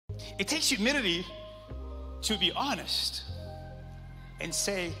It takes humility to be honest and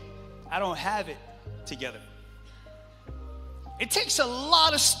say, I don't have it together. It takes a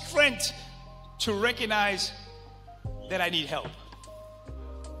lot of strength to recognize that I need help.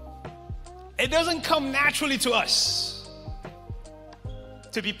 It doesn't come naturally to us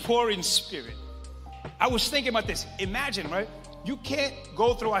to be poor in spirit. I was thinking about this. Imagine, right? You can't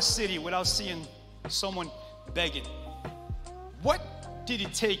go through our city without seeing someone begging. What did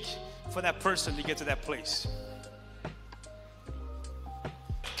it take for that person to get to that place?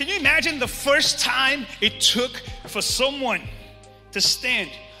 Can you imagine the first time it took for someone to stand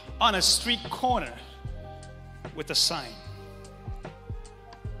on a street corner with a sign?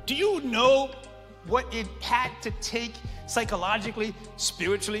 Do you know what it had to take psychologically,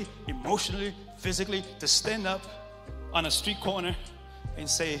 spiritually, emotionally, physically to stand up on a street corner and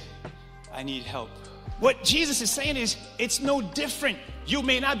say, I need help? What Jesus is saying is, it's no different. You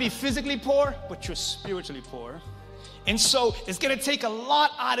may not be physically poor, but you're spiritually poor. And so it's going to take a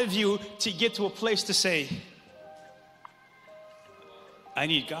lot out of you to get to a place to say, I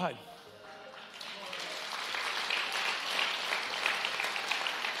need God.